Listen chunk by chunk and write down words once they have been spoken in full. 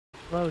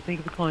Hello, thank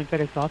you for calling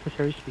FedEx office.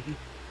 Harry speaking.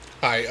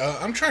 Hi,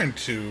 I'm trying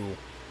to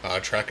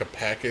track a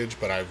package,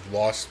 but I've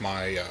lost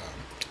my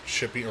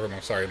shipping, or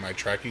I'm sorry, my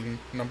tracking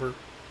number.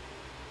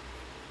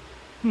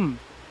 Hmm.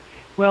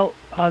 Well,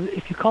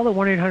 if you call the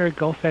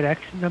 1-800-GO FedEx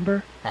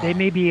number, they Uh,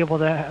 may be able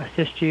to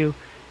assist you.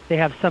 They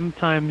have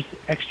sometimes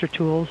extra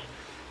tools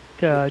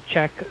to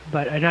check,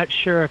 but I'm not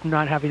sure if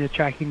not having the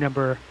tracking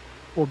number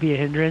will be a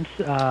hindrance.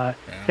 yeah.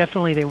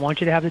 Definitely they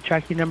want you to have the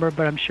tracking number,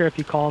 but I'm sure if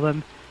you call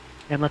them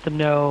and let them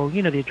know,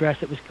 the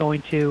address it was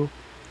going to,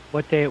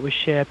 what day it was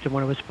shipped, and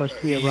when it was supposed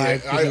to be Yeah,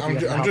 arrived, they may be able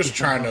to I'm help you just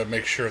trying somehow. to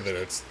make sure that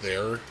it's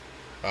there,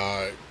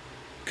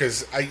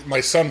 because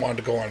my son wanted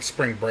to go on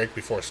spring break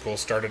before school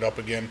started up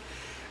again,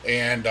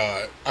 and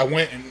I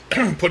went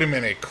and put him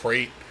in a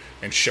crate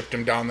and shipped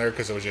him down there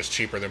because it was just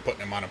cheaper than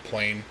putting him on a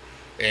plane,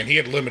 and he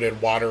had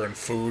limited water and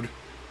food,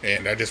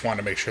 and I just wanted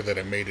to make sure that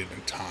it made it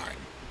in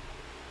time.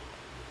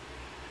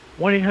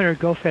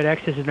 1-800-GO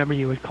FedEx is the number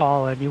you would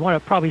call, and you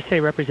want to probably say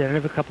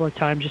representative a couple of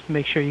times just to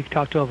make sure you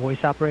talk to a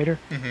voice operator,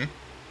 Mm-hmm.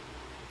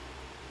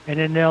 and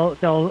then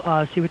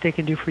they'll see what they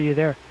can do for you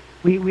there.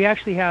 We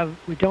actually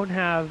we don't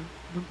have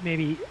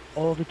maybe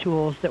all the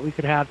tools that we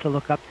could have to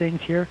look up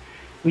things here.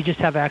 We just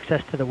have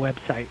access to the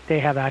website. They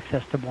have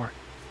access to more.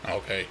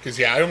 Okay, because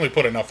yeah, I only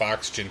put enough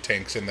oxygen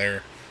tanks in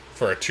there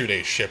for a 2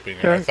 day shipping,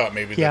 and I Sir, thought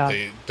maybe yeah,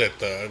 that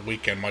the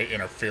weekend might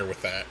interfere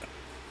with that.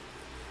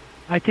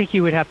 I think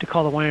you would have to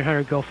call the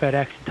 1-800-GO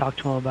FedEx and talk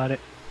to them about it.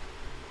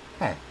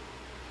 Huh.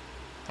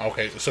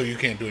 Okay, so you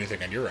can't do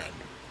anything on your end.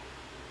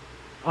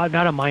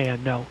 Not on my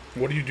end, no.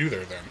 What do you do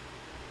there then?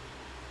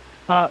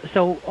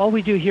 So all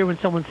we do here when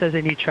someone says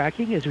they need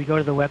tracking is we go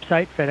to the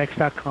website,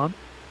 FedEx.com,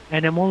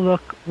 and then we'll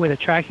look with a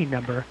tracking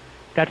number.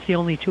 That's the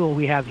only tool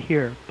we have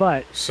here.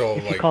 But So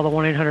if you like, call the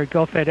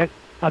 1-800-GO FedEx,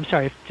 I'm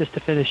sorry, just to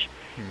finish,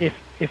 hmm,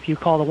 if you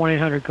call the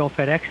 1-800-GO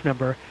FedEx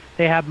number,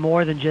 they have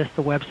more than just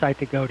the website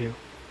to go to.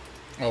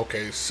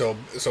 okay, so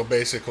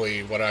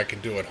basically, what I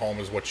can do at home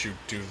is what you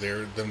do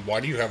there. Then why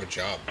do you have a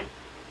job?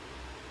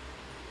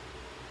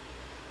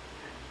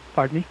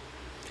 Pardon me?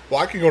 Well,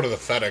 I could go to the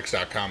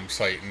FedEx.com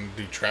site and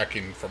do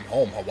tracking from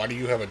home. Why do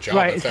you have a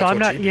job if Right. So that's I'm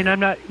what you not, do? I'm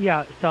not,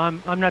 yeah. So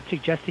I'm not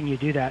suggesting you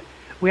do that.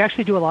 We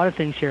actually do a lot of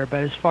things here,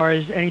 but as far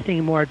as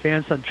anything more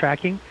advanced on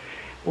tracking,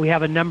 we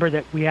have a number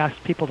that we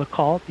ask people to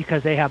call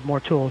because they have more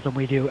tools than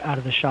we do out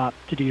of the shop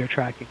to do your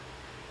tracking.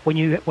 When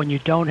you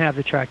don't have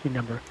the tracking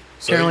number,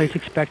 So generally it's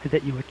expected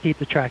that you would keep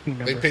the tracking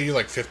they number. pay you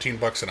like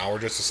 $15 an hour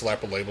just to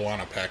slap a label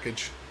on a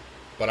package,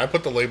 but I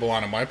put the label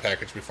on my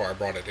package before I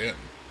brought it in.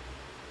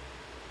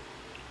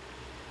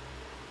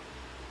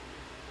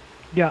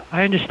 Yeah,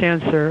 I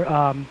understand, sir.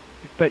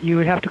 But you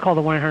would have to call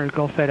the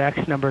 1-800-GO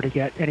FedEx number to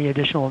get any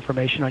additional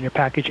information on your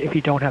package if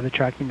you don't have the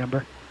tracking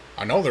number.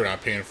 I know they're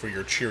not paying for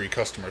your cheery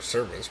customer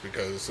service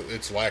because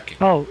it's lacking.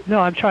 Oh no,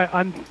 I'm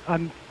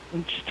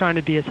just trying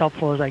to be as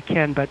helpful as I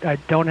can, but I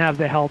don't have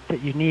the help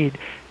that you need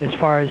as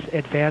far as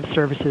advanced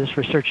services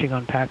for searching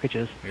on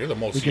packages. You're the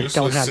We most just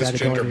don't useless have that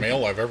cisgender ability.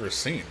 male I've ever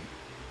seen.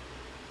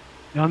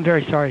 No, I'm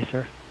very sorry,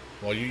 sir.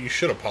 Well, you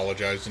should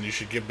apologize and you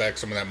should give back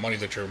some of that money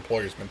that your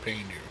employer's been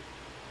paying you.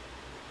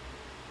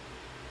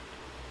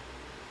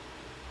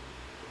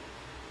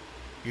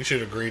 You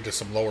should agree to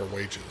some lower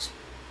wages.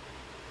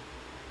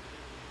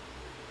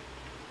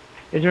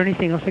 Is there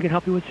anything else I can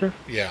help you with, sir?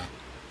 Yeah.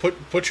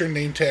 Put your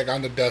name tag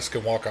on the desk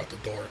and walk out the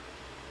door.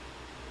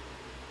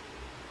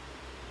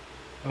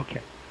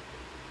 Okay.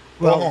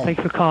 Go Well, home.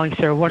 thanks for calling,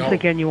 sir. Once No,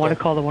 again, you want to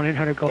go call the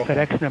 1-800-GO go home.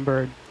 FedEx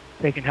number, and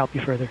they can help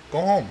you further.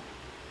 Go home.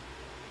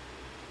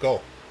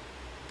 Go.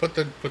 Put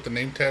the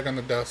name tag on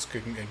the desk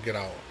and get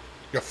out.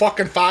 You're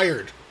fucking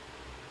fired.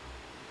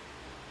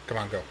 Come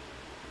on, go.